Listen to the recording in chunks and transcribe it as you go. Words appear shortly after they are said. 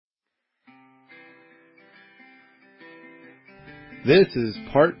This is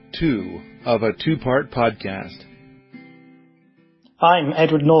part 2 of a 2-part podcast. I'm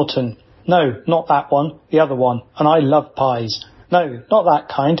Edward Norton. No, not that one, the other one, and I love pies. No, not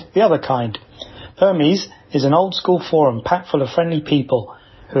that kind, the other kind. Hermes is an old-school forum packed full of friendly people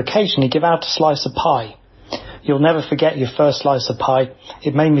who occasionally give out a slice of pie. You'll never forget your first slice of pie.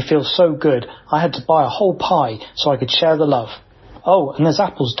 It made me feel so good, I had to buy a whole pie so I could share the love. Oh, and there's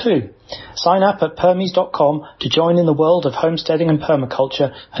apples too. Sign up at permies.com to join in the world of homesteading and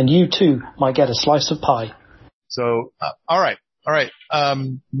permaculture, and you too might get a slice of pie. So, all right.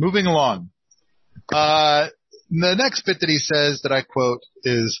 Moving along. The next bit that he says that I quote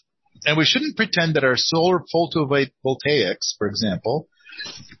is, and we shouldn't pretend that our solar photovoltaics, for example,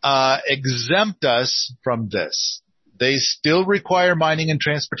 exempt us from this. They still require mining and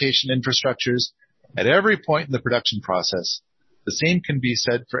transportation infrastructures at every point in the production process. The same can be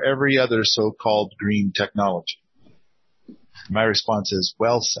said for every other so-called green technology. My response is,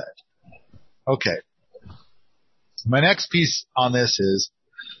 well said. Okay. My next piece on this is,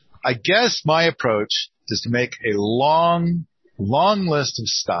 I guess my approach is to make a long list of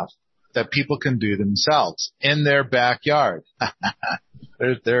stuff that people can do themselves in their backyard.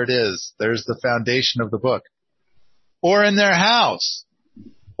 There it is. There's the foundation of the book. Or in their house.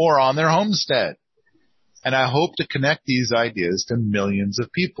 Or on their homestead. And I hope to connect these ideas to millions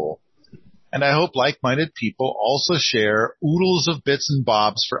of people. And I hope like-minded people also share oodles of bits and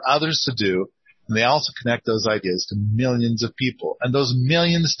bobs for others to do. And they also connect those ideas to millions of people. And those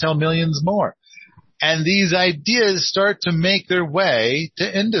millions tell millions more. And these ideas start to make their way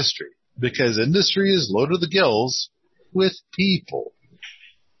to industry. Because industry is loaded to the gills with people.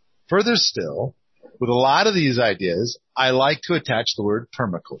 Further still, with a lot of these ideas, I like to attach the word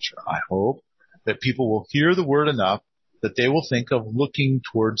permaculture. I hope that people will hear the word enough that they will think of looking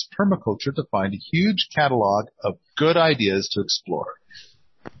towards permaculture to find a huge catalog of good ideas to explore.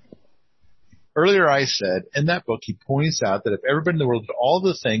 Earlier I said, in that book, he points out that if everybody in the world did all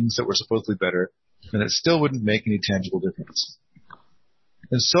the things that were supposedly better, then it still wouldn't make any tangible difference.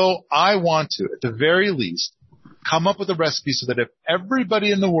 And so I want to, at the very least, come up with a recipe so that if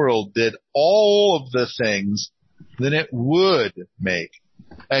everybody in the world did all of the things, then it would make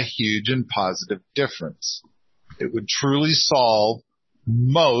a huge and positive difference. It would truly solve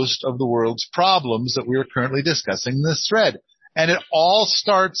most of the world's problems that we are currently discussing in this thread. And it all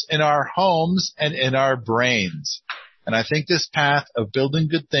starts in our homes and in our brains. And I think this path of building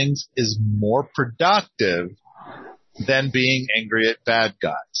good things is more productive than being angry at bad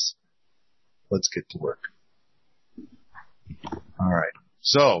guys. Let's get to work. All right.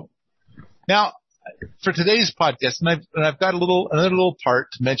 So now for today's podcast, and I've got another little part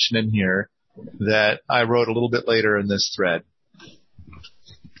to mention in here that I wrote a little bit later in this thread.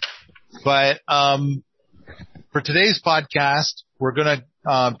 But for today's podcast, we're going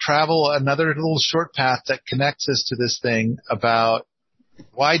to travel another little short path that connects us to this thing about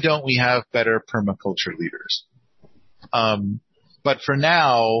why don't we have better permaculture leaders. But for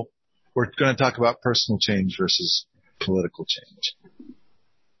now, we're going to talk about personal change versus political change.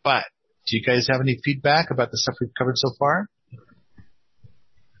 But do you guys have any feedback about the stuff we've covered so far?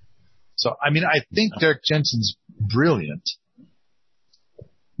 So, I mean, I think Derrick Jensen's brilliant,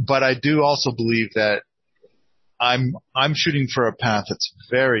 but I do also believe that I'm shooting for a path that's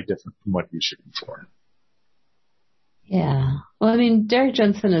very different from what you're shooting for. Yeah. Well, I mean, Derrick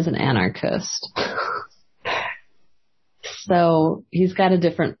Jensen is an anarchist. So he's got a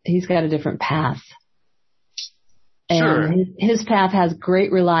different path. Sure. And his path has great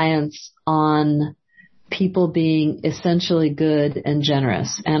reliance on people being essentially good and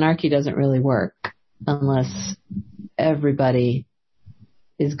generous. Anarchy doesn't really work unless everybody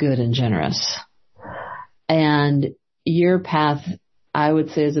is good and generous. And your path, I would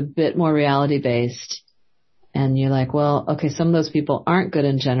say, is a bit more reality-based. And you're like, well, okay, some of those people aren't good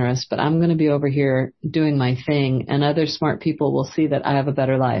and generous, but I'm going to be over here doing my thing, and other smart people will see that I have a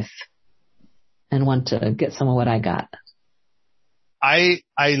better life and want to get some of what I got. I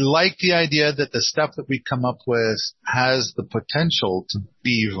like the idea that the stuff that we come up with has the potential to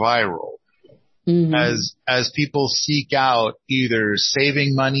be viral. Mm-hmm. As people seek out either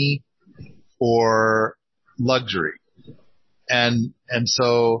saving money or luxury. And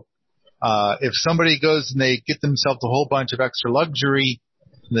so if somebody goes and they get themselves a whole bunch of extra luxury,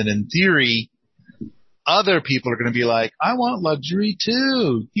 then in theory, other people are going to be like, I want luxury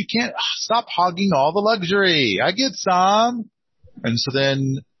too. You can't stop hogging all the luxury. I get some. And so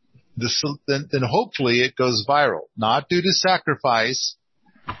then hopefully it goes viral, not due to sacrifice,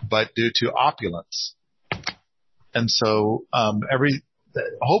 but due to opulence. And so,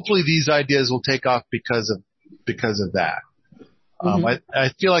 hopefully these ideas will take off because of that. I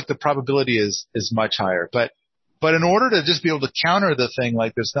feel like the probability is much higher. But in order to just be able to counter the thing,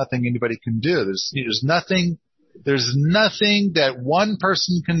 like there's nothing anybody can do. There's nothing that one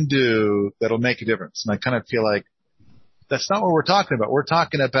person can do that'll make a difference. And I kind of feel like that's not what we're talking about. We're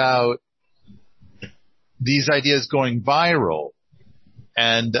talking about these ideas going viral.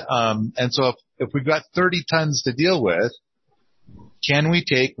 And so if we've got 30 tons to deal with, can we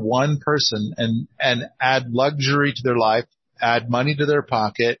take one person and add luxury to their life, add money to their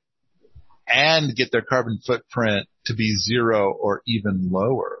pocket, and get their carbon footprint to be zero or even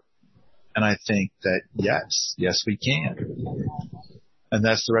lower? And I think that yes, we can. And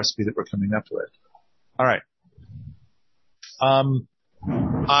that's the recipe that we're coming up with. All right.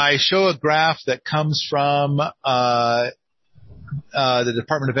 I show a graph that comes from the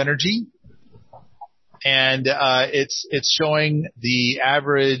Department of Energy, and it's showing the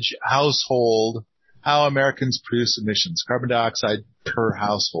average household, how Americans produce emissions, carbon dioxide per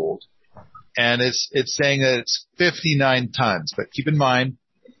household. And it's saying that it's 59 tons, but keep in mind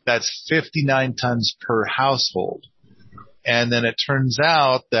that's 59 tons per household. And then it turns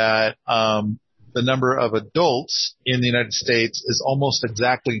out that the number of adults in the United States is almost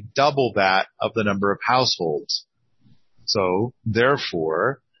exactly double that of the number of households. So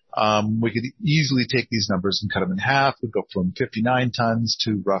therefore, we could easily take these numbers and cut them in half. We go from 59 tons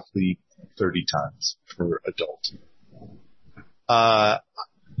to roughly 30 tons per adult.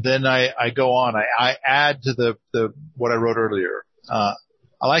 Then I go on. I add to the what I wrote earlier.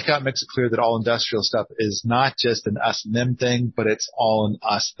 I like how it makes it clear that all industrial stuff is not just an us and them thing, but it's all an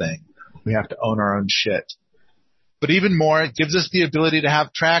us thing. We have to own our own shit. But even more, it gives us the ability to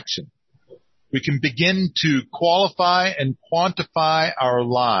have traction. We can begin to qualify and quantify our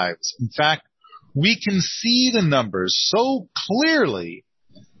lives. In fact, we can see the numbers so clearly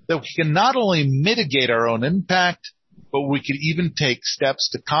that we can not only mitigate our own impact, but we could even take steps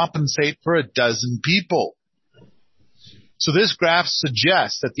to compensate for a dozen people. So this graph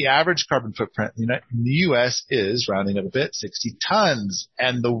suggests that the average carbon footprint in the U.S. is, rounding up a bit, 60 tons,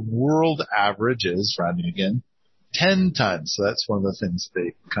 and the world average is, rounding again, 10 tons. So that's one of the things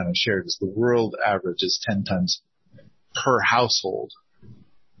they kind of shared, is the world average is 10 tons per household.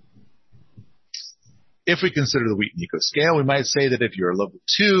 If we consider the Wheaton Eco Scale, we might say that if you're a level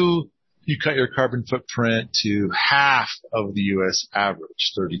 2, you cut your carbon footprint to half of the U.S.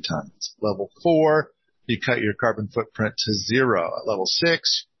 average, 30 tons. Level 4, you cut your carbon footprint to 0. At level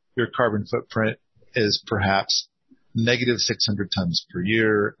 6, your carbon footprint is perhaps negative 600 tons per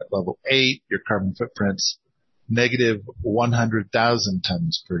year. At level 8, your carbon footprint's negative 100,000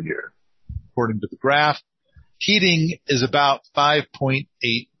 tons per year. According to the graph, heating is about 5.8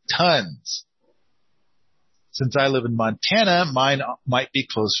 tons. Since I live in Montana, mine might be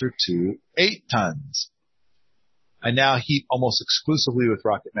closer to 8 tons. I now heat almost exclusively with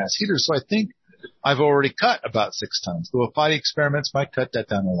rocket mass heaters, so I think I've already cut about 6 tons. The Wapati experiments might cut that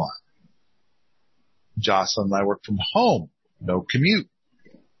down a lot. Jocelyn and I work from home. No commute.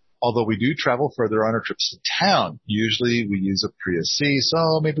 Although we do travel further on our trips to town. Usually we use a Prius C,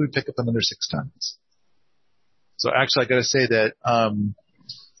 so maybe we pick up another 6 tons. So actually I gotta say that,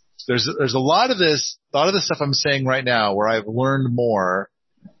 there's a lot of the stuff I'm saying right now where I've learned more,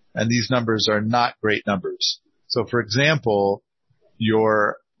 and these numbers are not great numbers. So for example,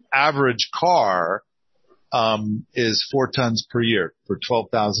 your average car, is 4 tons per year for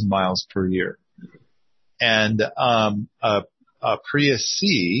 12,000 miles per year. And, a Prius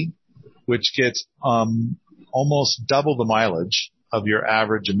C, which gets, almost double the mileage of your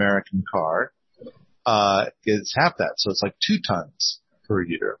average American car, gets half that. So it's like 2 tons per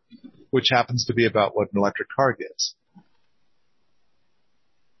year, which happens to be about what an electric car gets.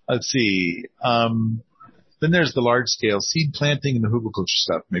 Let's see. Then there's the large scale seed planting and the hugelkultur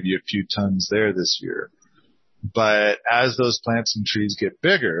stuff, maybe a few tons there this year. But as those plants and trees get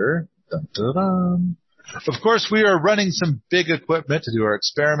bigger, dun, dun, dun, of course we are running some big equipment to do our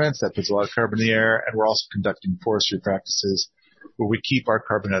experiments. That puts a lot of carbon in the air, and we're also conducting forestry practices where we keep our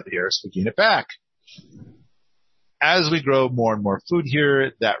carbon out of the air so we gain it back. As we grow more and more food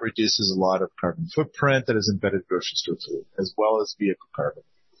here, that reduces a lot of carbon footprint that is embedded in grocery store food, as well as vehicle carbon.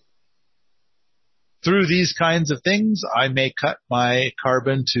 Through these kinds of things, I may cut my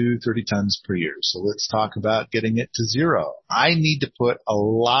carbon to 30 tons per year. So let's talk about getting it to 0. I need to put a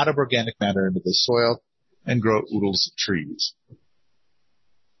lot of organic matter into the soil and grow oodles of trees.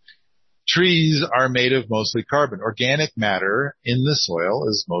 Trees are made of mostly carbon. Organic matter in the soil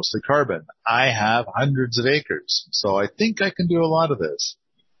is mostly carbon. I have hundreds of acres, so I think I can do a lot of this.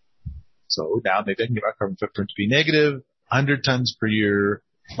 So now maybe I can get my carbon footprint to be negative 100 tons per year.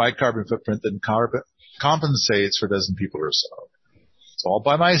 My carbon footprint then compensates for a dozen people or so. So all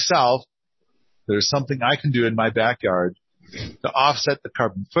by myself, there's something I can do in my backyard to offset the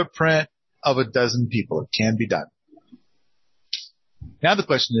carbon footprint of a dozen people. It can be done. Now the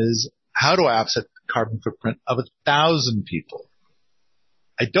question is, how do I offset the carbon footprint of 1,000 people?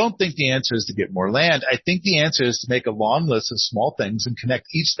 I don't think the answer is to get more land. I think the answer is to make a long list of small things and connect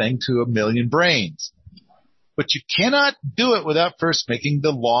each thing to 1 million brains. But you cannot do it without first making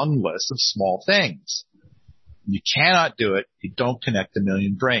the long list of small things. You cannot do it if you don't connect 1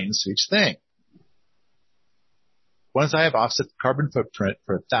 million brains to each thing. Once I have offset the carbon footprint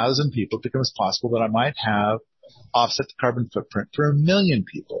for 1,000 people, it becomes possible that I might have offset the carbon footprint for 1 million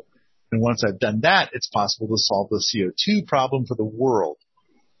people. And once I've done that, it's possible to solve the CO2 problem for the world.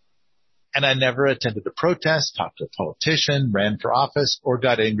 And I never attended a protest, talked to a politician, ran for office, or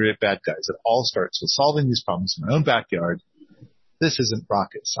got angry at bad guys. It all starts with solving these problems in my own backyard. This isn't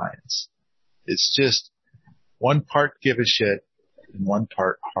rocket science. It's just 1 part give a shit and 1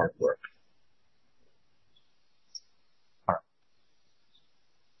 part hard work. All right.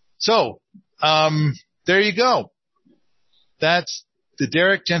 So, there you go. That's the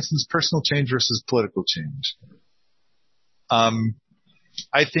Derrick Jensen's personal change versus political change.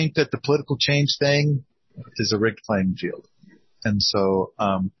 I think that the political change thing is a rigged playing field. And so,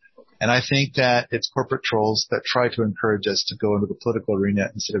 and I think that it's corporate trolls that try to encourage us to go into the political arena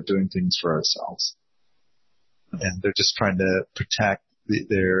instead of doing things for ourselves. And they're just trying to protect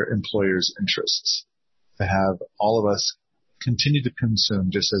their employers' interests, to have all of us continue to consume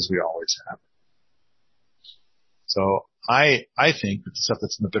just as we always have. So I think that the stuff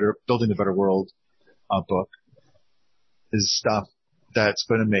that's in the Building a Better World book is stuff that's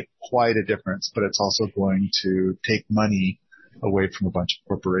going to make quite a difference, but it's also going to take money away from a bunch of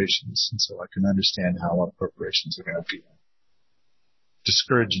corporations. And so I can understand how a lot of corporations are going to be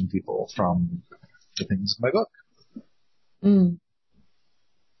discouraging people from the things in my book. Mm.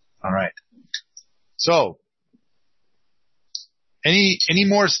 All right. So, any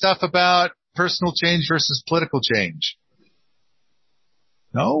more stuff about personal change versus political change?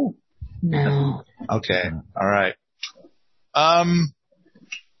 No? No. Okay. All right.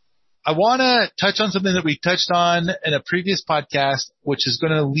 I want to touch on something that we touched on in a previous podcast, which is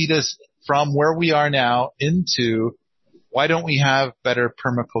going to lead us from where we are now into why don't we have better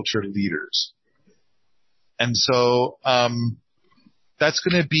permaculture leaders? And so, that's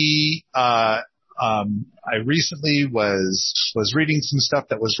going to be, I recently was reading some stuff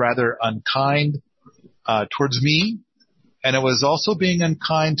that was rather unkind, towards me. And it was also being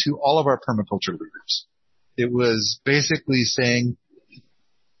unkind to all of our permaculture leaders. It was basically saying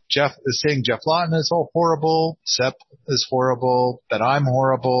Jeff Lawton is all horrible, Sepp is horrible, that I'm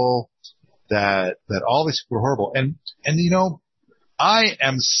horrible, that all these people are horrible. And you know, I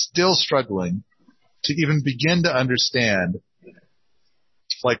am still struggling to even begin to understand,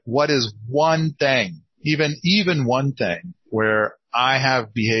 like, what is one thing, even one thing where I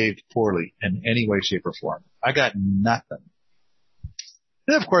have behaved poorly in any way, shape, or form. I got nothing.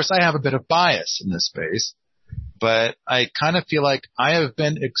 And of course, I have a bit of bias in this space, but I kind of feel like I have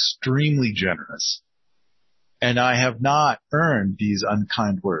been extremely generous, and I have not earned these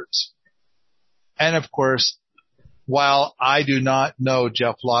unkind words. And of course, while I do not know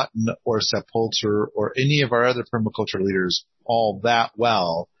Jeff Lawton or Sepp Holzer or any of our other permaculture leaders all that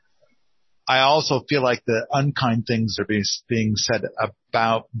well, I also feel like the unkind things that are being said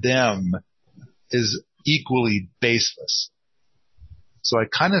about them is equally baseless. So I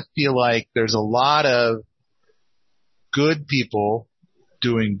kind of feel like there's a lot of good people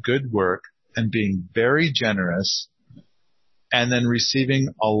doing good work and being very generous, and then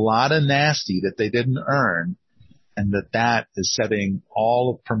receiving a lot of nasty that they didn't earn, and that is setting all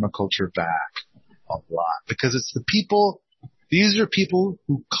of permaculture back a lot. Because it's the people, these are people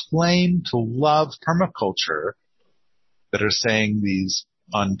who claim to love permaculture that are saying these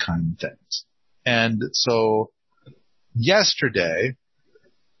unkind things. And so yesterday,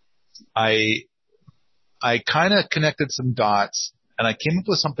 I kind of connected some dots, and I came up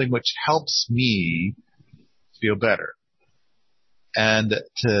with something which helps me feel better. And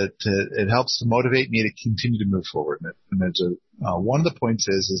it helps to motivate me to continue to move forward. And there's one of the points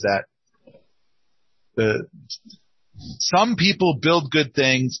is that some people build good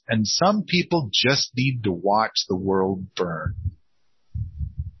things, and some people just need to watch the world burn.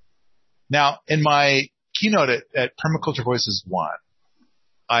 Now, in my keynote at Permaculture Voices 1,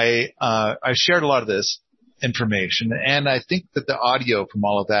 I shared a lot of this information, and I think that the audio from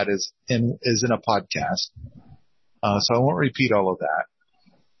all of that is in a podcast. So I won't repeat all of that.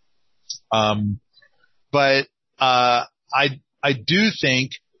 But I do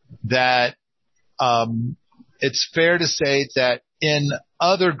think that, it's fair to say that in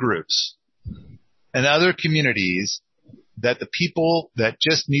other groups and other communities that the people that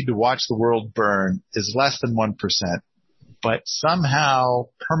just need to watch the world burn is less than 1%, but somehow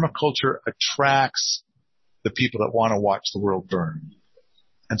permaculture attracts the people that want to watch the world burn.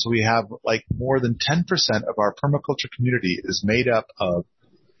 And so we have like more than 10% of our permaculture community is made up of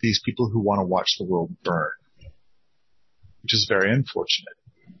these people who want to watch the world burn, which is very unfortunate.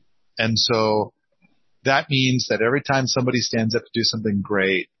 And so that means that every time somebody stands up to do something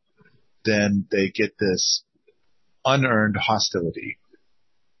great, then they get this unearned hostility,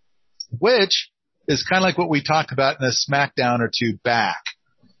 which is kind of like what we talked about in a smackdown or two back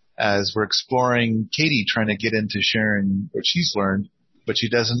as we're exploring Katie trying to get into sharing what she's learned, but she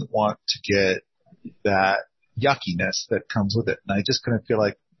doesn't want to get that yuckiness that comes with it. And I just kind of feel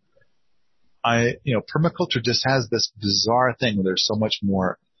like permaculture just has this bizarre thing where there's so much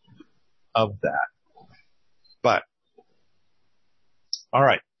more of that. But, all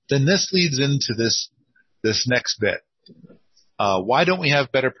right. Then this leads into this next bit. Why don't we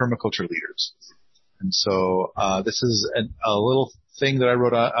have better permaculture leaders? And so, this is a little thing that I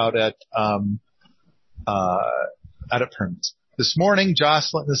wrote out at Perms. This morning,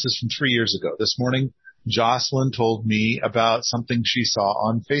 Jocelyn, this is from 3 years ago. This morning, Jocelyn told me about something she saw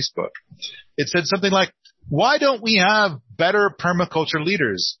on Facebook. It said something like, why don't we have better permaculture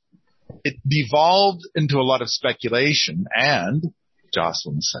leaders? It devolved into a lot of speculation, and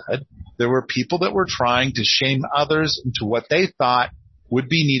Jocelyn said there were people that were trying to shame others into what they thought would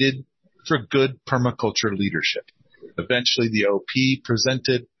be needed for good permaculture leadership. Eventually, the OP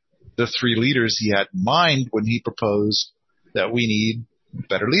presented the 3 leaders he had in mind when he proposed that we need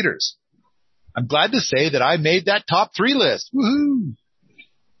better leaders. I'm glad to say that I made that top 3 list. Woohoo!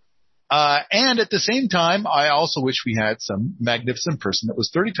 And at the same time, I also wish we had some magnificent person that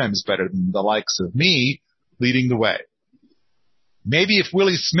was 30 times better than the likes of me leading the way. Maybe if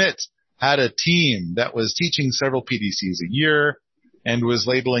Willie Smith had a team that was teaching several PDCs a year and was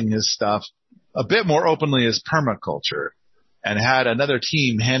labeling his stuff a bit more openly as permaculture and had another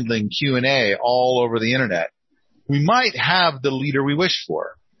team handling Q&A all over the internet, we might have the leader we wish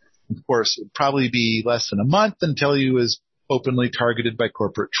for. Of course, it would probably be less than a month until he was openly targeted by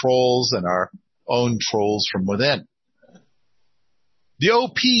corporate trolls and our own trolls from within. The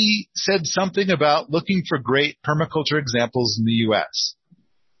OP said something about looking for great permaculture examples in the U.S.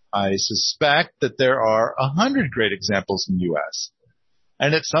 I suspect that there are 100 great examples in the U.S.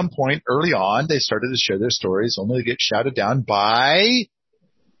 And at some point early on, they started to share their stories only to get shouted down by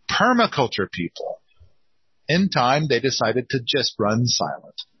permaculture people. In time, they decided to just run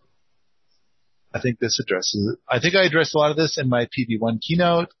silent. I think I addressed a lot of this in my PV1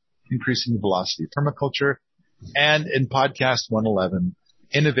 keynote, Increasing the Velocity of Permaculture, and in podcast 111,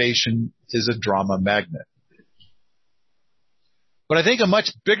 Innovation is a Drama Magnet. But I think a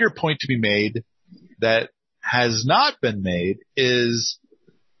much bigger point to be made that has not been made is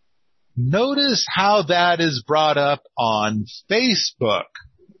notice how that is brought up on Facebook.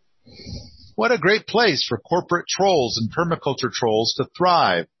 What a great place for corporate trolls and permaculture trolls to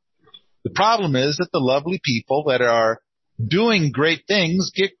thrive. The problem is that the lovely people that are doing great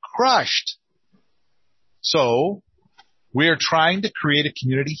things get crushed. So we're trying to create a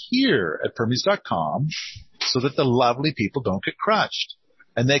community here at Permies.com so that the lovely people don't get crushed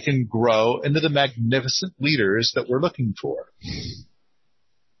and they can grow into the magnificent leaders that we're looking for.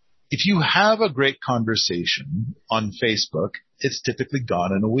 If you have a great conversation on Facebook, it's typically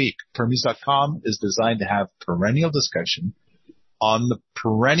gone in a week. Permies.com is designed to have perennial discussion on the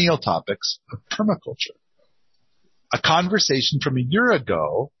perennial topics of permaculture. A conversation from a year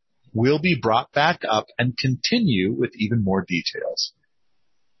ago will be brought back up and continue with even more details.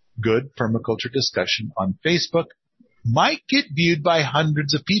 Good permaculture discussion on Facebook might get viewed by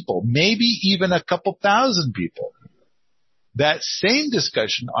hundreds of people, maybe even a couple thousand people. That same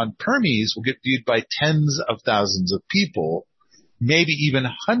discussion on Permies will get viewed by tens of thousands of people, maybe even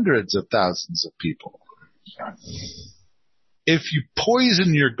hundreds of thousands of people. If you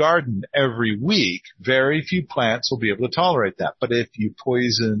poison your garden every week, very few plants will be able to tolerate that. But if you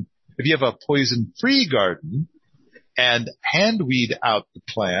have a poison-free garden and hand weed out the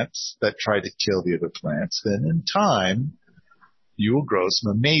plants that try to kill the other plants, then in time, you will grow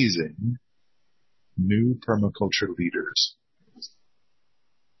some amazing new permaculture leaders.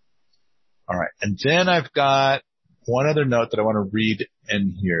 All right. And then I've got one other note that I want to read in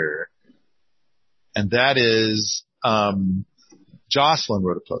here. And that is, Jocelyn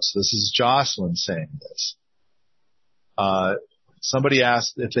wrote a post. This is Jocelyn saying this. Somebody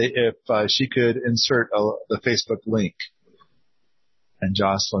asked if she could insert the Facebook link. And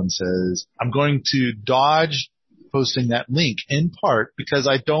Jocelyn says, I'm going to dodge posting that link in part because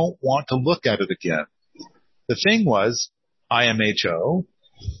I don't want to look at it again. The thing was, IMHO,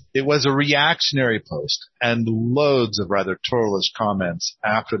 it was a reactionary post and loads of rather trollish comments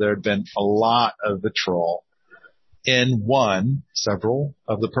after there had been a lot of vitriol in several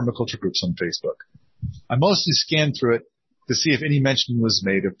of the permaculture groups on Facebook. I mostly scanned through it to see if any mention was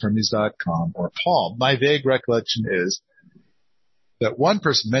made of Permies.com or Paul. My vague recollection is that one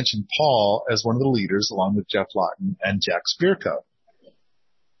person mentioned Paul as one of the leaders along with Jeff Lawton and Jack Spirko.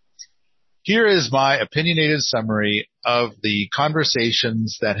 Here is my opinionated summary of the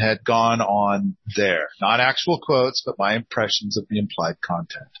conversations that had gone on there. Not actual quotes, but my impressions of the implied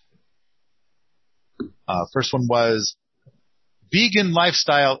content. First one was, vegan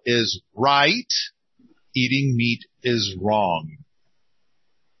lifestyle is right, eating meat is wrong.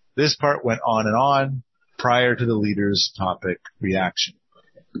 This part went on and on prior to the leader's topic reaction.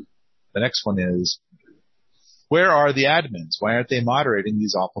 The next one is, where are the admins? Why aren't they moderating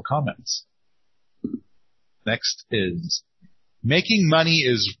these awful comments? Next is, making money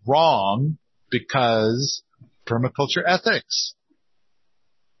is wrong because permaculture ethics.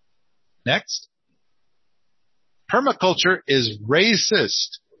 Next, permaculture is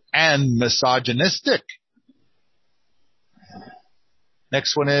racist and misogynistic.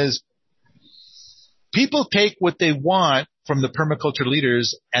 Next one is, people take what they want from the permaculture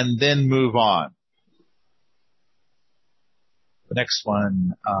leaders and then move on. The next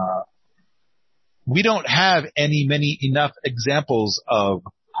one, we don't have many enough examples of,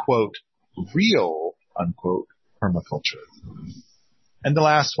 quote, real, unquote, permaculture. And the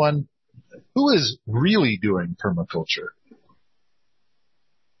last one, who is really doing permaculture?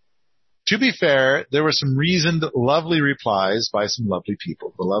 To be fair, there were some reasoned, lovely replies by some lovely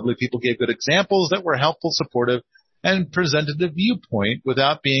people. The lovely people gave good examples that were helpful, supportive, and presented a viewpoint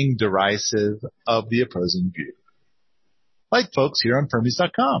without being derisive of the opposing view. Like folks here on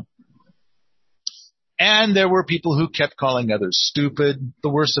Permies.com. And there were people who kept calling others stupid, the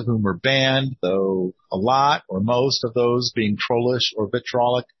worst of whom were banned, though a lot or most of those being trollish or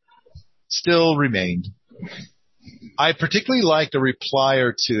vitriolic still remained. I particularly liked a reply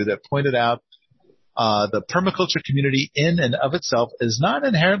or two that pointed out the permaculture community in and of itself is not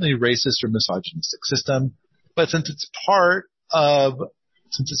inherently racist or misogynistic system, but since it's part or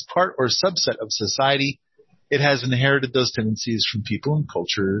subset of society, it has inherited those tendencies from people and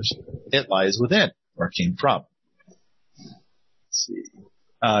cultures it lies within or came from. Let's see.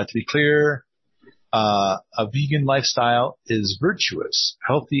 To be clear, a vegan lifestyle is virtuous,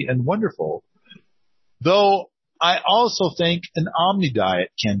 healthy, and wonderful, though I also think an omni diet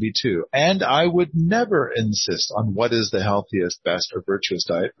can be too, and I would never insist on what is the healthiest, best, or virtuous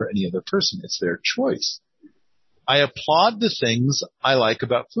diet for any other person. It's their choice. I applaud the things I like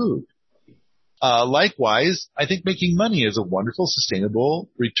about food. Likewise, I think making money is a wonderful,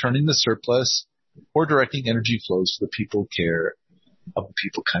 sustainable, returning the surplus, or directing energy flows to the people care of the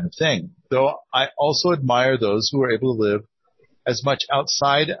people kind of thing. Though I also admire those who are able to live as much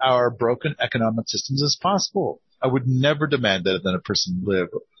outside our broken economic systems as possible. I would never demand that a person live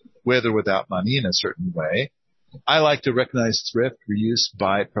with or without money in a certain way. I like to recognize thrift, reuse,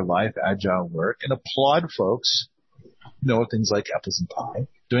 buy it for life, agile work, and applaud folks, things like apples and pie,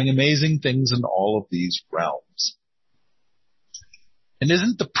 doing amazing things in all of these realms. And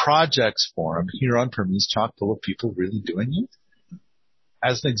isn't the projects forum here on Permies chock full of people really doing it?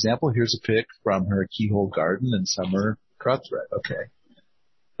 As an example, here's a pic from her Keyhole Garden in Summer Crossroad. Okay.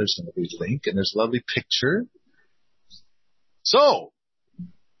 There's a link, and there's a lovely picture. So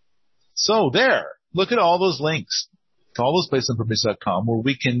there. Look at all those links to all those places on Permies.com where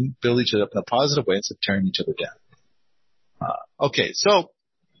we can build each other up in a positive way instead of tearing each other down. Okay, so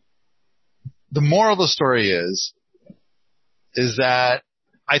the moral of the story is that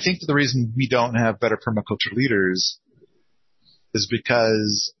I think that the reason we don't have better permaculture leaders is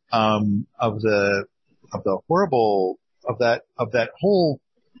because of that whole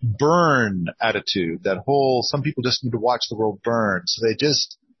burn attitude, some people just need to watch the world burn. So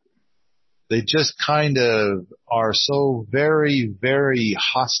they just kind of are so very, very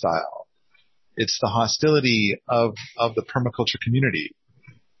hostile. It's the hostility of the permaculture community.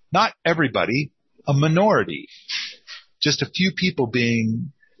 Not everybody, a minority. Just a few people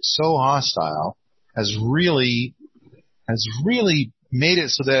being so hostile has really made it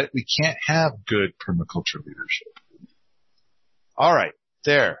so that we can't have good permaculture leadership. All right,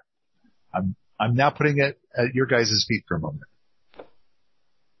 there. I'm now putting it at your guys' feet for a moment.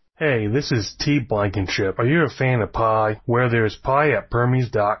 Hey, this is T. Blankenship. Are you a fan of Pi? Where there's Pi at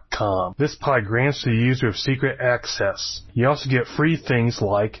Permies.com. This Pi grants the user secret access. You also get free things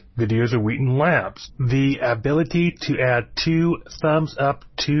like videos of Wheaton Labs, the ability to add 2 thumbs up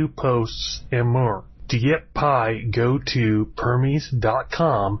to posts, and more. To get Pi, go to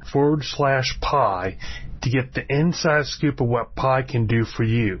Permies.com/Pi to get the inside scoop of what Pi can do for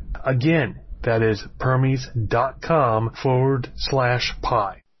you. Again, that is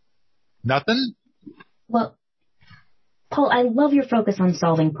Permies.com/Pi. Nothing? Well, Paul, I love your focus on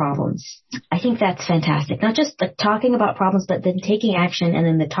solving problems. I think that's fantastic. Not just like talking about problems, but then taking action, and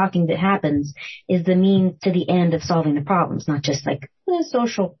then the talking that happens is the means to the end of solving the problems, not just like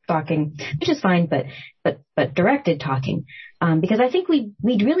social talking, which is fine, but directed talking. Because I think we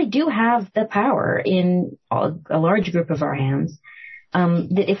really do have the power in a large group of our hands.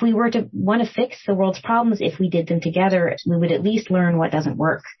 That if we were to want to fix the world's problems, if we did them together, we would at least learn what doesn't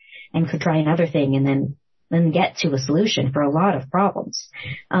work and could try another thing and then get to a solution for a lot of problems.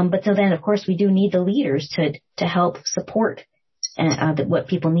 But so then, of course, we do need the leaders to help support what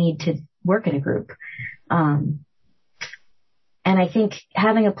people need to work in a group. And I think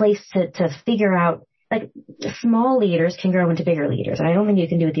having a place to figure out, like, small leaders can grow into bigger leaders. And I don't think you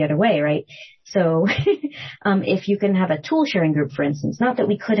can do it the other way, right? So if you can have a tool sharing group, for instance, not that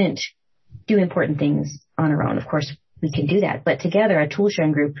we couldn't do important things on our own. Of course, we can do that. But together, a tool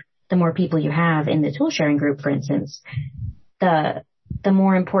sharing group, the more people you have in the tool sharing group, for instance, the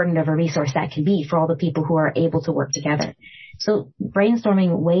more important of a resource that can be for all the people who are able to work together. So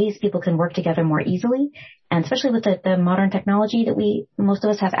brainstorming ways people can work together more easily, and especially with the modern technology that most of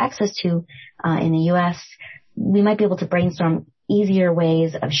us have access to in the U.S., we might be able to brainstorm easier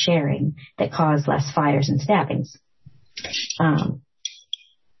ways of sharing that cause less fires and stabbings.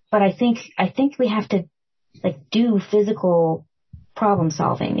 But I think we have to do physical problem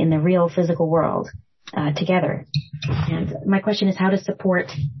solving in the real physical world together. And my question is how to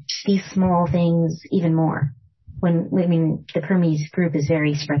support these small things even more. The Permies group is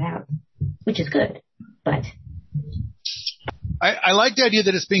very spread out, which is good, but I like the idea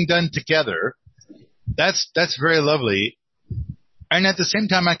that it's being done together. That's very lovely. And at the same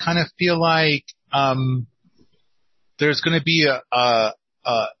time, I kind of feel like there's going to be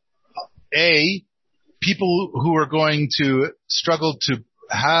people who are going to struggle to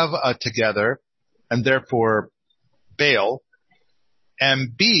have a together and therefore bail,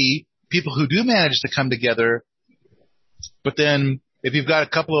 and B, people who do manage to come together, but then if you've got a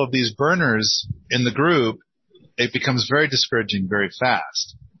couple of these burners in the group, it becomes very discouraging very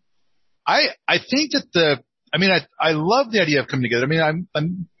fast. I think that I love the idea of coming together. I mean,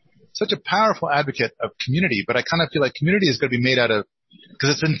 I'm such a powerful advocate of community, but I kind of feel like community is going to be made out of,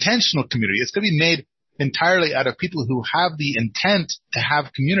 because it's intentional community, it's going to be made entirely out of people who have the intent to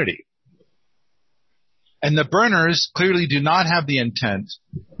have community. And the burners clearly do not have the intent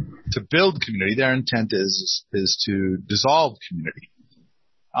to build community. Their intent is to dissolve community.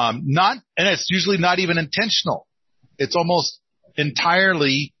 And it's usually not even intentional. It's almost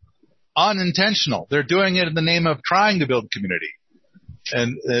entirely unintentional. They're doing it in the name of trying to build community.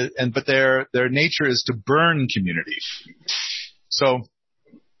 But their nature is to burn community. So,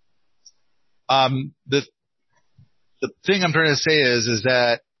 the thing I'm trying to say is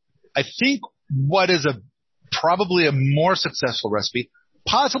that I think what is probably a more successful recipe,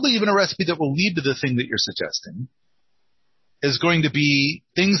 possibly even a recipe that will lead to the thing that you're suggesting, is going to be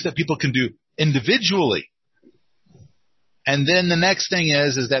things that people can do individually. And then the next thing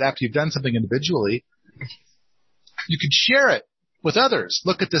is that after you've done something individually, you could share it with others.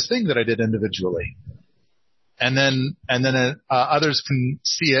 Look at this thing that I did individually. And then others can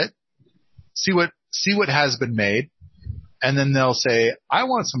see it, see what has been made, and then they'll say, I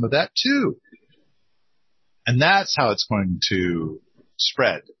want some of that too. And that's how it's going to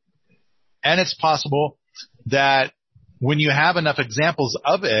spread. And it's possible that when you have enough examples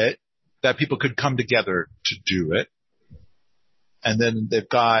of it, that people could come together to do it. And then they've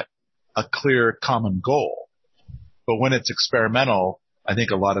got a clear common goal. But when it's experimental, I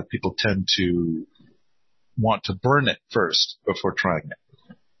think a lot of people tend to want to burn it first before trying it.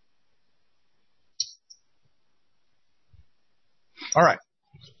 All right.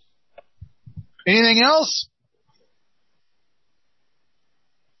 Anything else?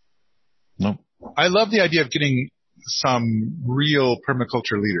 No. I love the idea of getting some real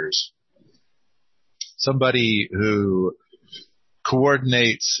permaculture leaders. Somebody who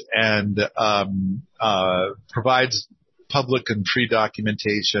coordinates and provides public and free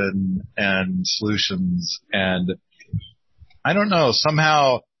documentation and solutions, and I don't know,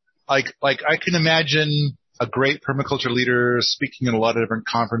 somehow like I can imagine a great permaculture leader, speaking at a lot of different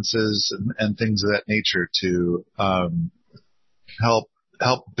conferences and things of that nature to help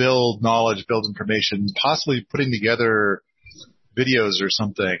build knowledge, build information, possibly putting together videos or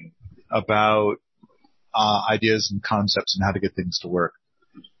something about ideas and concepts and how to get things to work.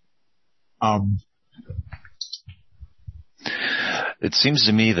 It seems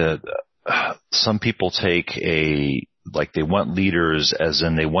to me that some people take they want leaders as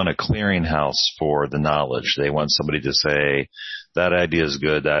in they want a clearinghouse for the knowledge. They want somebody to say, that idea is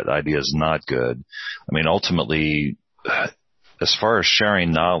good, that idea is not good. I mean, ultimately, as far as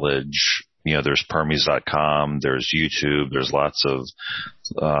sharing knowledge, there's Permies.com, there's YouTube, there's lots of,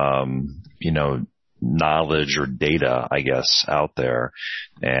 knowledge or data, I guess, out there.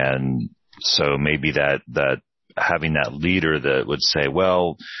 And so maybe that having that leader that would say,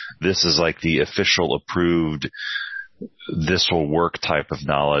 well, this is like the official approved, this will work type of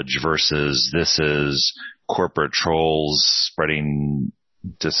knowledge versus this is corporate trolls spreading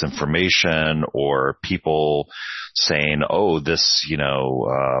disinformation or people saying, oh, this,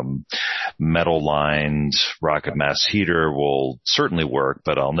 metal lined rocket mass heater will certainly work,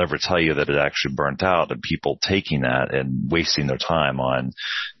 but I'll never tell you that it actually burnt out, and people taking that and wasting their time on,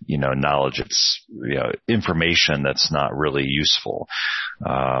 knowledge. It's, information that's not really useful.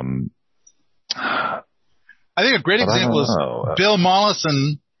 I think a great example is Bill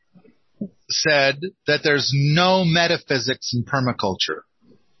Mollison said that there's no metaphysics in permaculture,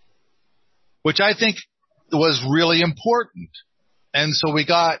 which I think was really important. And so we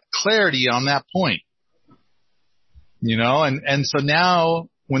got clarity on that point, and so now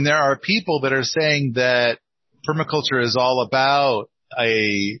when there are people that are saying that permaculture is all about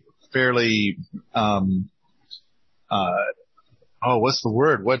a fairly, what's the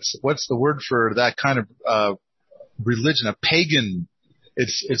word? What's the word for that kind of, religion, a pagan,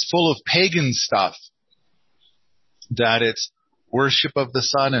 it's full of pagan stuff, that it's worship of the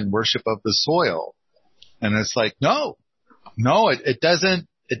sun and worship of the soil. And it's like, no, it doesn't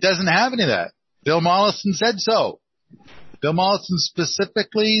have any of that. Bill Mollison said so. Bill Mollison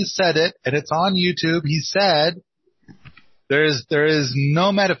specifically said it, and it's on YouTube. He said there is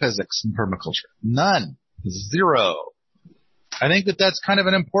no metaphysics in permaculture. None. Zero. I think that's kind of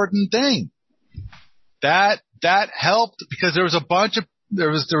an important thing. That helped because there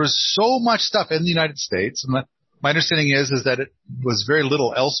was so much stuff in the United States. And my understanding is that it was very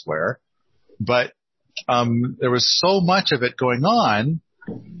little elsewhere, but there was so much of it going on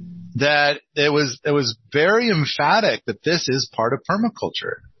that it was very emphatic that this is part of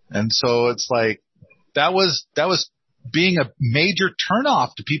permaculture. And so it's like that was being a major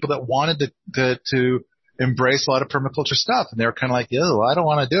turnoff to people that wanted to embrace a lot of permaculture stuff. And they were kind of like, oh, I don't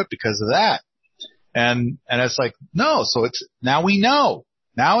want to do it because of that. And it's like, no, so now we know.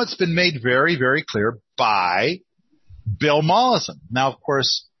 Now it's been made very, very clear by Bill Mollison. Now, of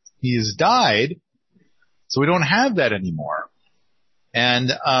course, he has died, so we don't have that anymore.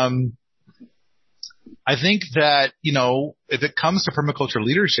 And I think that, if it comes to permaculture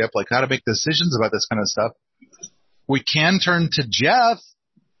leadership, like how to make decisions about this kind of stuff, we can turn to Jeff.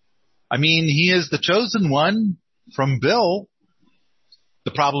 I mean, he is the chosen one from Bill.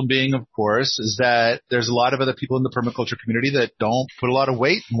 The problem being, of course, is that there's a lot of other people in the permaculture community that don't put a lot of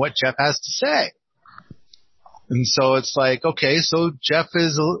weight in what Jeff has to say. And so it's like, okay, so Jeff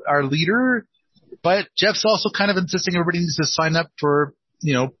is our leader, but Jeff's also kind of insisting everybody needs to sign up for,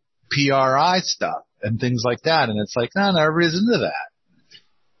 PRI stuff and things like that. And it's like, no, not everybody's into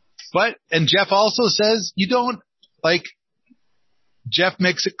that. And Jeff also says Jeff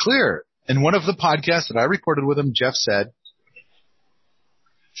makes it clear. In one of the podcasts that I recorded with him, Jeff said,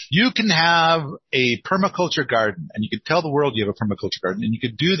 you can have a permaculture garden, and you can tell the world you have a permaculture garden, and you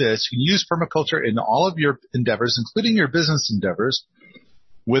could do this. You can use permaculture in all of your endeavors, including your business endeavors,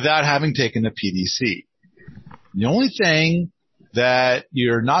 without having taken a PDC. The only thing that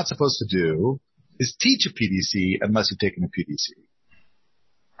you're not supposed to do is teach a PDC unless you've taken a PDC.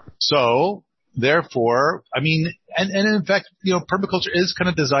 So, therefore, I mean, and in fact, permaculture is kind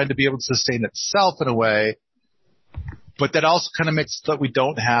of designed to be able to sustain itself in a way, but that also kind of makes that we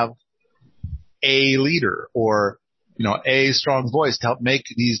don't have a leader or, a strong voice to help make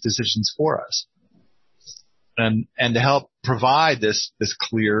these decisions for us. And to help provide this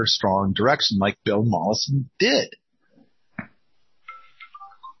clear, strong direction like Bill Mollison did.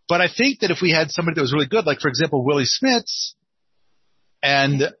 But I think that if we had somebody that was really good, like for example, Willie Smits,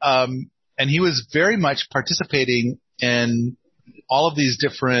 and he was very much participating in all of these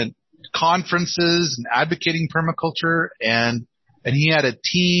different conferences and advocating permaculture, and he had a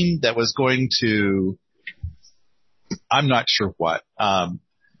team that was going to, I'm not sure what,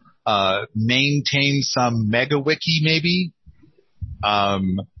 maintain some mega wiki maybe.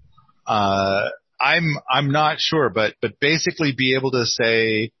 I'm not sure, but basically be able to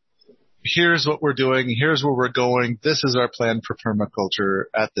say, here's what we're doing, here's where we're going, this is our plan for permaculture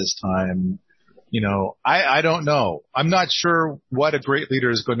at this time. I don't know. I'm not sure what a great leader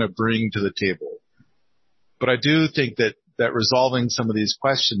is going to bring to the table. But I do think that resolving some of these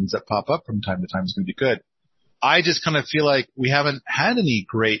questions that pop up from time to time is going to be good. I just kind of feel like we haven't had any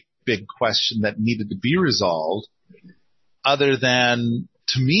great big question that needed to be resolved other than,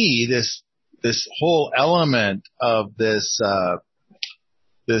 to me, this whole element of this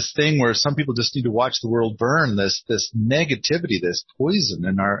thing where some people just need to watch the world burn, this negativity, this poison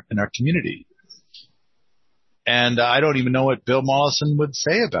in our community. And I don't even know what Bill Mollison would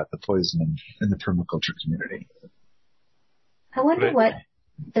say about the poison in the permaculture community. I wonder what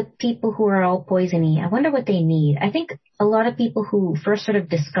the people who are all poisony, I wonder what they need. I think a lot of people who first sort of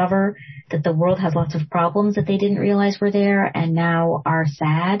discover that the world has lots of problems that they didn't realize were there and now are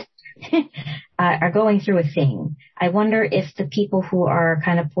sad are going through a thing. I wonder if the people who are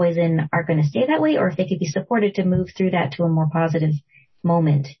kind of poison are going to stay that way, or if they could be supported to move through that to a more positive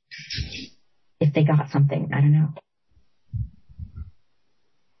moment if they got something. I don't know.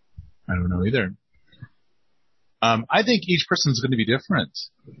 I don't know either. I think each person is going to be different,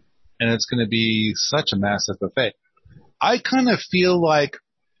 and it's going to be such a massive buffet. I kind of feel like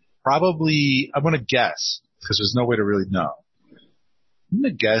probably, I'm going to guess, because there's no way to really know. I'm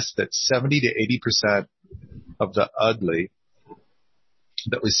going to guess that 70 to 80% of the ugly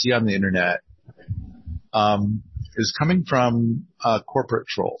that we see on the internet is coming from corporate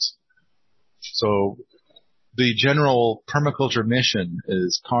trolls. So the general permaculture mission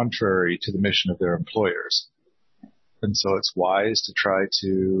is contrary to the mission of their employers. And so it's wise to try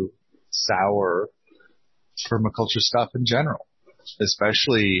to sour permaculture stuff in general,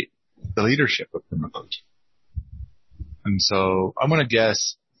 especially the leadership of permaculture. And so I'm going to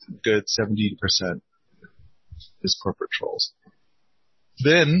guess a good 70% is corporate trolls.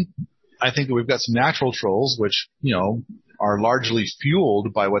 Then I think that we've got some natural trolls, which, are largely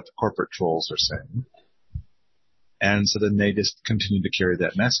fueled by what the corporate trolls are saying. And so then they just continue to carry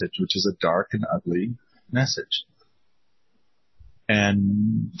that message, which is a dark and ugly message.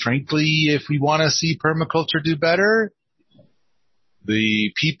 And frankly, if we want to see permaculture do better,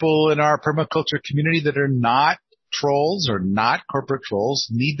 the people in our permaculture community that are not trolls or not corporate trolls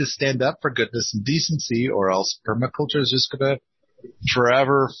need to stand up for goodness and decency, or else permaculture is just going to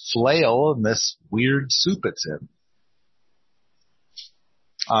forever flail in this weird soup it's in.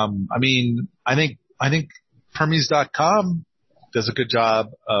 I think Permies.com does a good job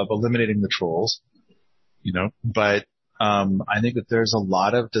of eliminating the trolls, but I think that there's a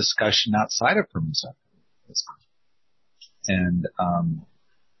lot of discussion outside of Permies. And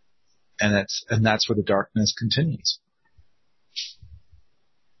that's where the darkness continues.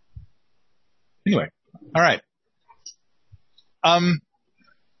 Anyway, all right.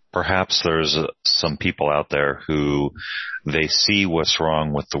 Perhaps there's some people out there who they see what's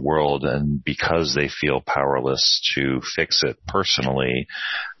wrong with the world, and because they feel powerless to fix it personally,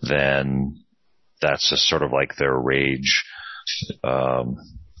 then that's just sort of like their rage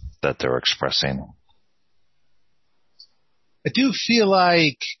that they're expressing. I do feel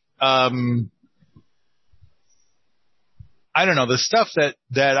like, I don't know, the stuff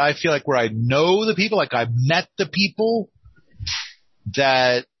that I feel like where I know the people, like I've met the people,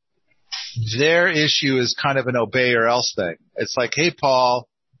 that their issue is kind of an obey or else thing. It's like, hey, Paul,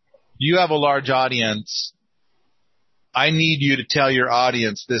 you have a large audience. I need you to tell your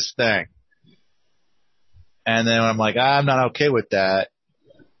audience this thing. And then I'm like, I'm not okay with that.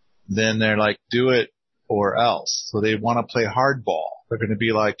 Then they're like, do it or else. So they want to play hardball. They're going to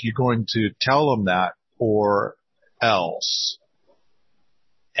be like, you're going to tell them that or else.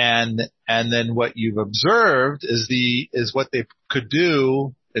 And then what you've observed is what they could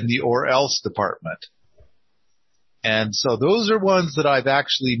do in the or else department. And so those are ones that I've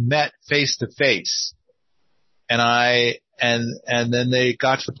actually met face to face. And then they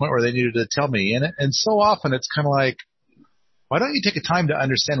got to the point where they needed to tell me. And so often it's kind of like, why don't you take a time to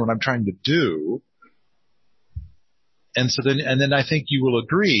understand what I'm trying to do? And then I think you will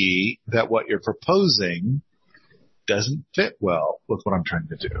agree that what you're proposing doesn't fit well with what I'm trying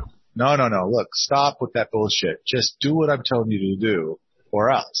to do. No. Look, stop with that bullshit. Just do what I'm telling you to do or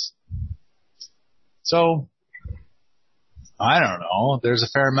else. So, I don't know. There's a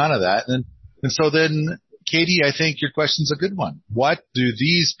fair amount of that. And so then, Katie, I think your question's a good one. What do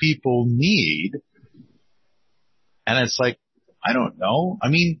these people need? And it's like, I don't know. I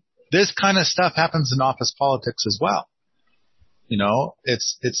mean, this kind of stuff happens in office politics as well.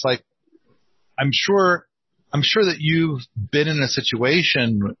 It's like, I'm sure that you've been in a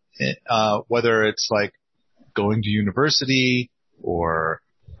situation, whether it's like going to university or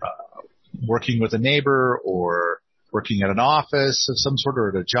working with a neighbor or working at an office of some sort or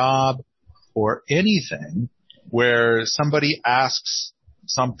at a job or anything where somebody asks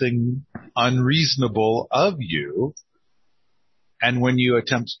something unreasonable of you, and when you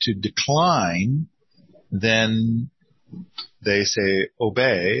attempt to decline, then they say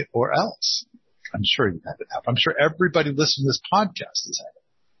obey or else. I'm sure you've had it happen. I'm sure everybody listening to this podcast has had it.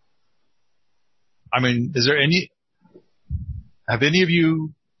 I mean, have any of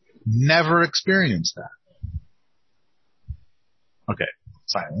you never experienced that? Okay,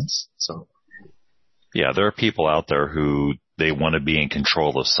 silence. So. Yeah, there are people out there who they want to be in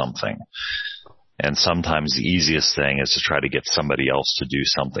control of something. And sometimes the easiest thing is to try to get somebody else to do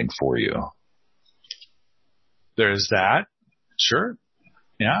something for you. There's that. Sure.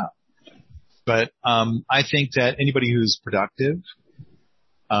 Yeah. But I think that anybody who's productive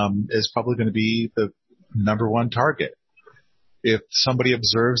is probably going to be the number one target. If somebody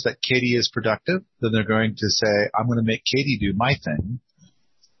observes that Katie is productive, then they're going to say, I'm going to make Katie do my thing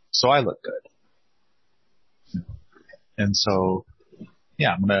so I look good. And so,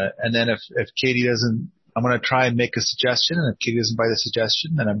 yeah, and then if Katie doesn't, I'm going to try and make a suggestion, and if Katie doesn't buy the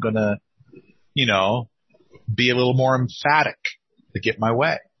suggestion, then I'm going to, be a little more emphatic to get my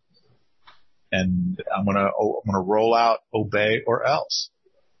way. And I'm going to roll out obey or else.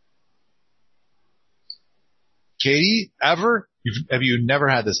 Katie, ever? Have you never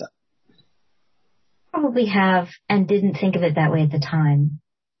had this? Probably have, and didn't think of it that way at the time.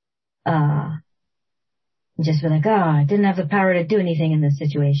 Just be like, I didn't have the power to do anything in this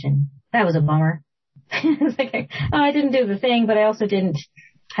situation. That was a bummer. It's like, I didn't do the thing, but I also didn't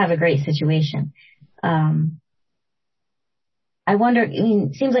have a great situation. I wonder,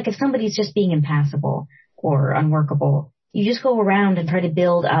 it seems like if somebody's just being impassable or unworkable, you just go around and try to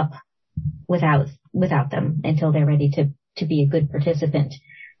build up without them until they're ready to be a good participant,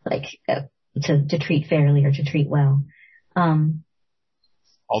 like to treat fairly or to treat well.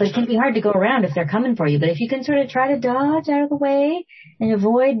 But it can be hard to go around if they're coming for you. But if you can sort of try to dodge out of the way and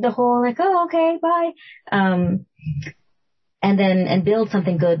avoid the whole like, oh, okay, bye. And build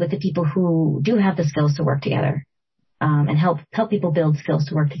something good with the people who do have the skills to work together. And help people build skills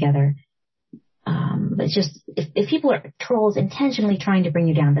to work together. But it's just, if people are trolls intentionally trying to bring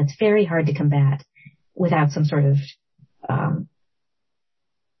you down, that's very hard to combat without some sort of,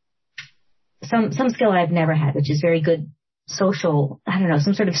 some skill I've never had, which is very good social,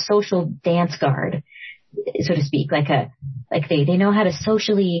 some sort of social dance guard, so to speak, like they know how to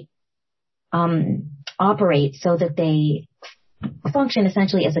socially, operate so that they function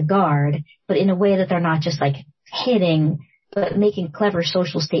essentially as a guard, but in a way that they're not just like hitting, but making clever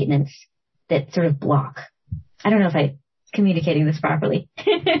social statements that sort of block. I don't know if I'm communicating this properly.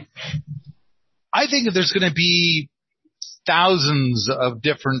 I think that there's going to be thousands of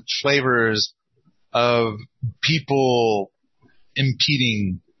different flavors of people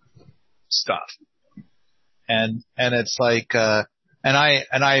impeding stuff. And it's like, and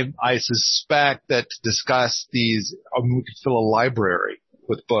I suspect that to discuss these, we could fill a library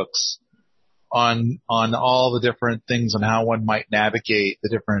with books on all the different things on how one might navigate the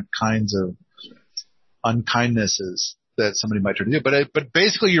different kinds of unkindnesses that somebody might try to do. But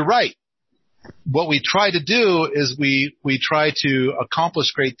basically you're right. What we try to do is we try to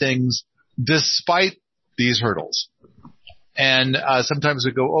accomplish great things despite these hurdles. And sometimes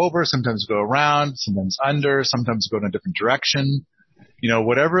we go over, sometimes we go around, sometimes under, sometimes we go in a different direction.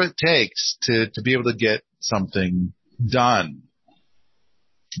 Whatever it takes to be able to get something done.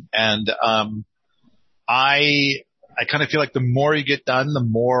 And I kind of feel like the more you get done, the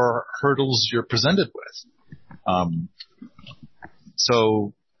more hurdles you're presented with.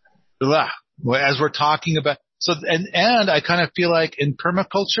 So as we're talking about, and I kind of feel like in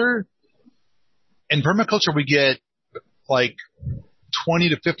permaculture we get like 20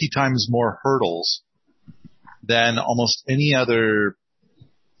 to 50 times more hurdles than almost any other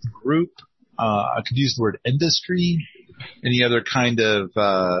group. I could use the word industry, any other kind of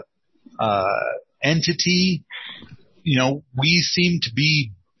entity. We seem to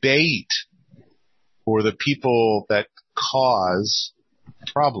be bait for the people that cause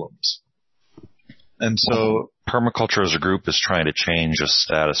problems. And so permaculture as a group is trying to change a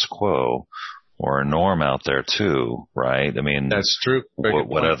status quo or a norm out there too, right? I mean, that's true.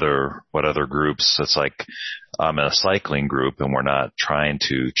 What other groups? It's like I'm in a cycling group, and we're not trying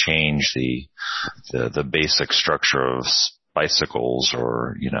to change the basic structure of bicycles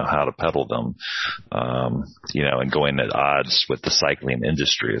or, how to pedal them, and going at odds with the cycling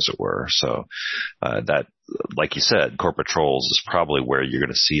industry, as it were. So, that, like you said, corporate trolls is probably where you're going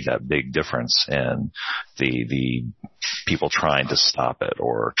to see that big difference in the people trying to stop it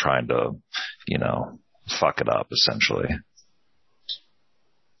or trying to, fuck it up, essentially.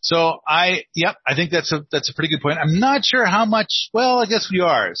 So I think that's a pretty good point. I'm not sure how much, well, I guess we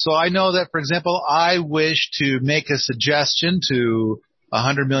are. So I know that, for example, I wish to make a suggestion to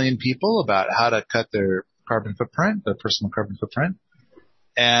 100 million people about how to cut their carbon footprint, their personal carbon footprint.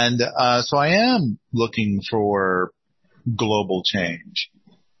 And, so I am looking for global change.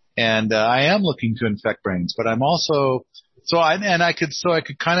 And, I am looking to infect brains, but I'm also, I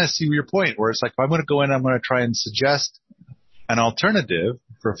could kind of see your point where it's like, if I'm going to go in, I'm going to try and suggest an alternative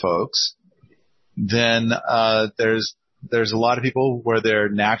for folks, then there's a lot of people where their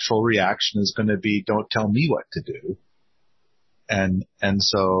natural reaction is going to be, don't tell me what to do. And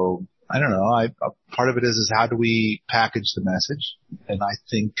so I don't know. Part of it is how do we package the message? And I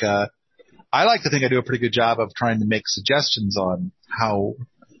think I like to think I do a pretty good job of trying to make suggestions on how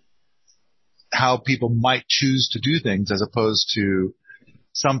people might choose to do things, as opposed to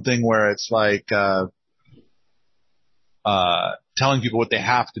something where it's like telling people what they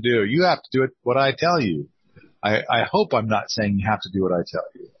have to do. You have to do it what I tell you. I hope I'm not saying you have to do what I tell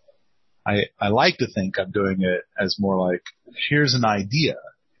you. I like to think I'm doing it as more like, here's an idea.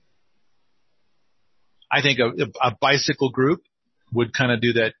 I think a bicycle group would kind of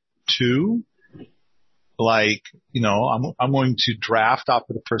do that too. Like, I'm going to draft off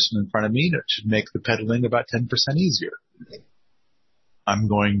of the person in front of me that should make the pedaling about 10% easier. I'm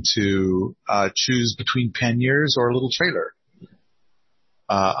going to choose between panniers or a little trailer.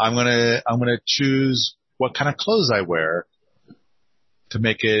 I'm gonna choose what kind of clothes I wear to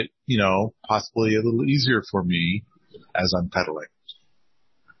make it, possibly a little easier for me as I'm pedaling.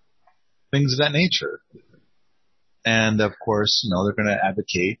 Things of that nature. And of course, they're going to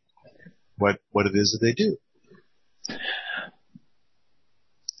advocate what it is that they do.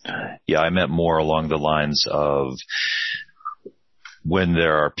 Yeah, I meant more along the lines of when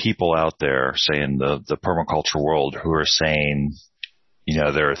there are people out there, say in the permaculture world, who are saying,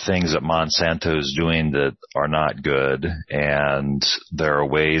 there are things that Monsanto is doing that are not good, and there are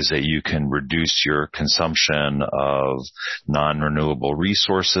ways that you can reduce your consumption of non-renewable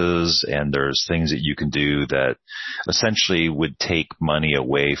resources, and there's things that you can do that essentially would take money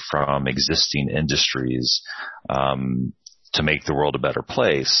away from existing industries to make the world a better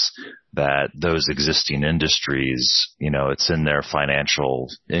place, that those existing industries, it's in their financial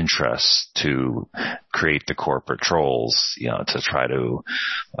interests to create the corporate trolls, to try to,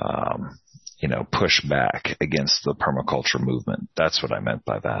 push back against the permaculture movement. That's what I meant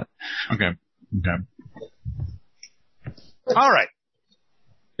by that. Okay. All right.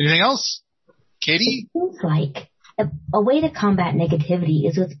 Anything else? Katie? It seems like a way to combat negativity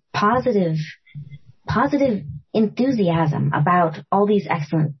is with positive enthusiasm about all these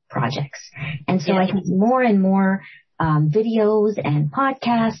excellent projects. And so I think more and more videos and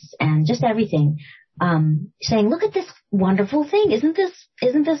podcasts and just everything saying, look at this wonderful thing. Isn't this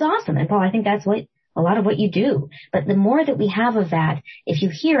awesome? And Paul, I think that's a lot of what you do. But the more that we have of that, if you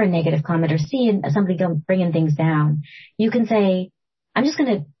hear a negative comment or see somebody bringing things down, you can say, I'm just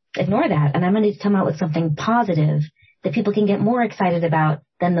going to ignore that, and I'm going to come out with something positive that people can get more excited about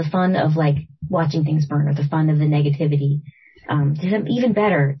than the fun of like watching things burn or the fun of the negativity. Even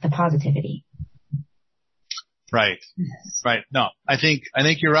better, the positivity. Right. No, I think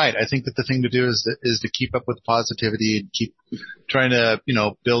you're right. I think that the thing to do is to keep up with positivity and keep trying to,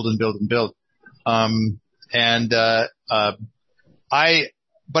 build and build and build.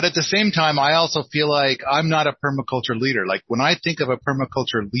 But at the same time, I also feel like I'm not a permaculture leader. Like when I think of a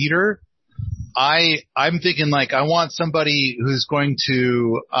permaculture leader, I'm thinking like I want somebody who's going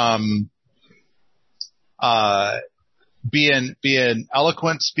to be an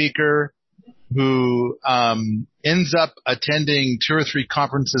eloquent speaker who ends up attending 2 or 3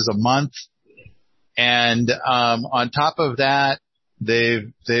 conferences a month, and on top of that,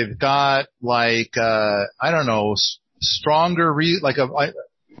 they've got like stronger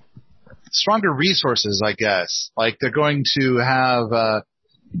resources, I guess. Like they're going to have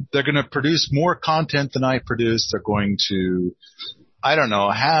they're going to produce more content than I produce. They're going to,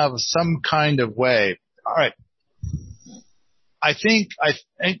 have some kind of way. All right. I think we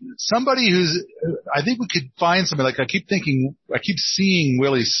could find somebody, like I keep seeing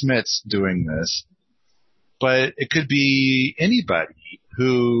Willie Smits doing this, but it could be anybody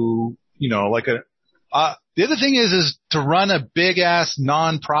who, the other thing is to run a big ass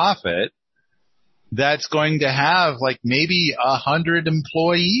nonprofit that's going to have like maybe 100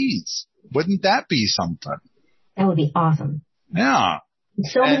 employees. Wouldn't that be something? That would be awesome. Yeah.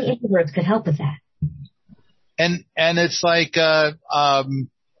 So many introverts could help with that. And it's like, that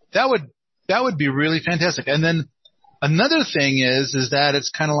would be really fantastic. And then another thing is that it's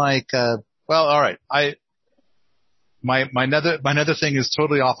kind of like, well, all right. My another thing is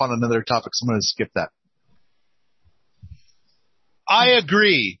totally off on another topic, so I'm going to skip that. I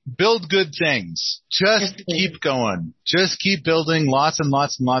agree. Build good things. Just keep going. Just keep building lots and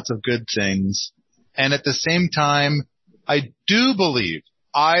lots and lots of good things. And at the same time, I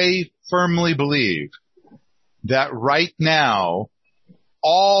firmly believe that right now,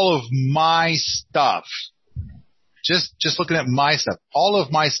 all of my stuff, just looking at my stuff, all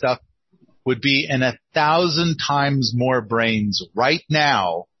of my stuff would be in 1,000 times more brains right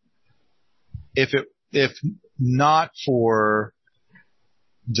now if not for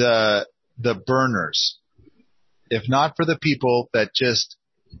the burners, if not for the people that just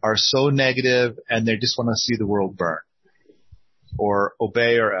are so negative and they just want to see the world burn or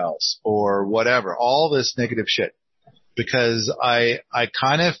obey or else or whatever, all this negative shit. Because I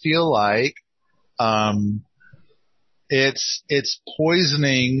kind of feel like, it's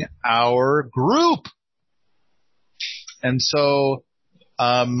poisoning our group. And so,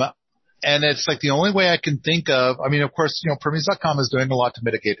 and it's like the only way I can think of, I mean, of course, Permies.com is doing a lot to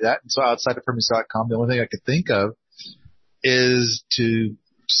mitigate that. And so outside of Permies.com, the only thing I could think of is to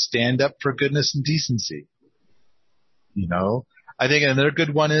stand up for goodness and decency. I think another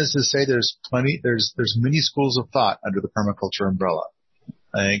good one is to say there's many schools of thought under the permaculture umbrella.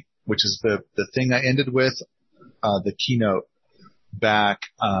 I think, which is the thing I ended with, the keynote back,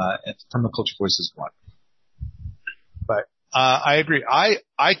 at Permaculture Voices 1. But, I agree. I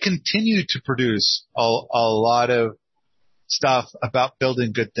continue to produce a lot of stuff about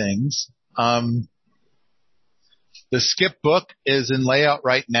building good things. The Skip book is in layout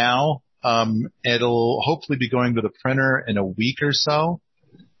right now. It'll hopefully be going to the printer in a week or so.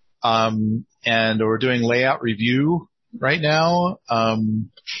 And we're doing layout review right now.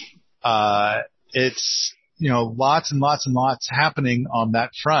 It's, lots and lots and lots happening on that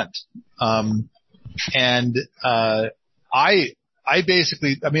front. I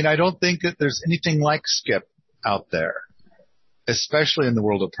basically, I don't think that there's anything like Skip out there, especially in the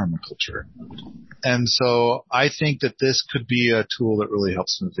world of permaculture. And so I think that this could be a tool that really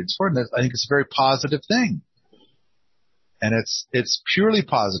helps move things forward. And I think it's a very positive thing. And it's purely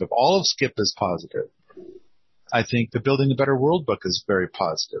positive. All of Skip is positive. I think the Building a Better World book is very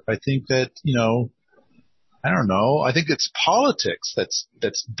positive. I think that, I don't know. I think it's politics that's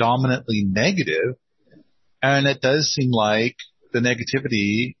dominantly negative. And it does seem like the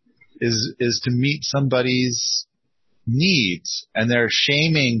negativity is to meet somebody's needs, and they're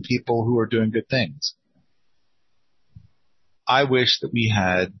shaming people who are doing good things. I wish that we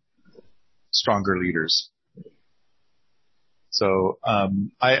had stronger leaders. So,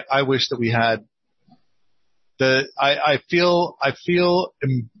 I wish that we had I feel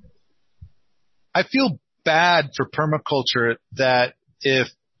bad for permaculture that if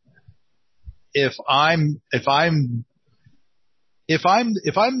I'm the,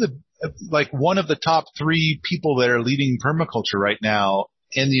 like one of the top 3 people that are leading permaculture right now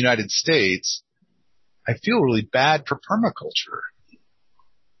in the United States, I feel really bad for permaculture.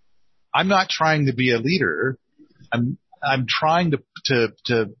 I'm not trying to be a leader. I'm trying to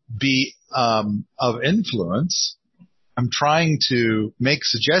be, of influence. I'm trying to make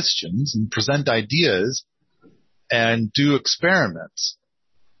suggestions and present ideas and do experiments.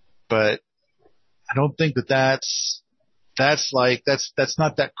 But I don't think that's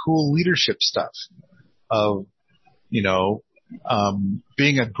not that cool leadership stuff of,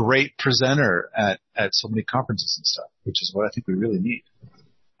 being a great presenter at so many conferences and stuff, which is what I think we really need.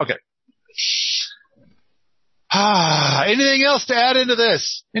 Okay. Anything else to add into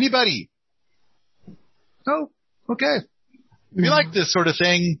this? Anybody? No? Okay. If you like this sort of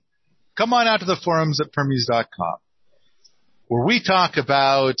thing, come on out to the forums at Permies.com, where we talk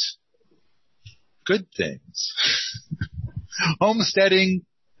about good things. Homesteading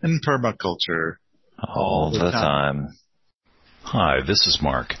and permaculture. All the time. Hi, this is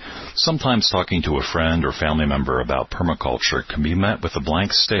Mark. Sometimes talking to a friend or family member about permaculture can be met with a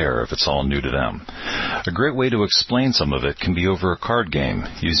blank stare if it's all new to them. A great way to explain some of it can be over a card game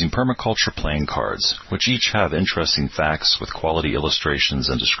using permaculture playing cards, which each have interesting facts with quality illustrations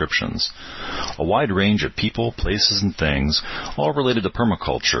and descriptions. A wide range of people, places, and things, all related to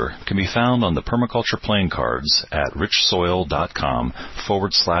permaculture, can be found on the permaculture playing cards at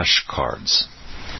richsoil.com/cards.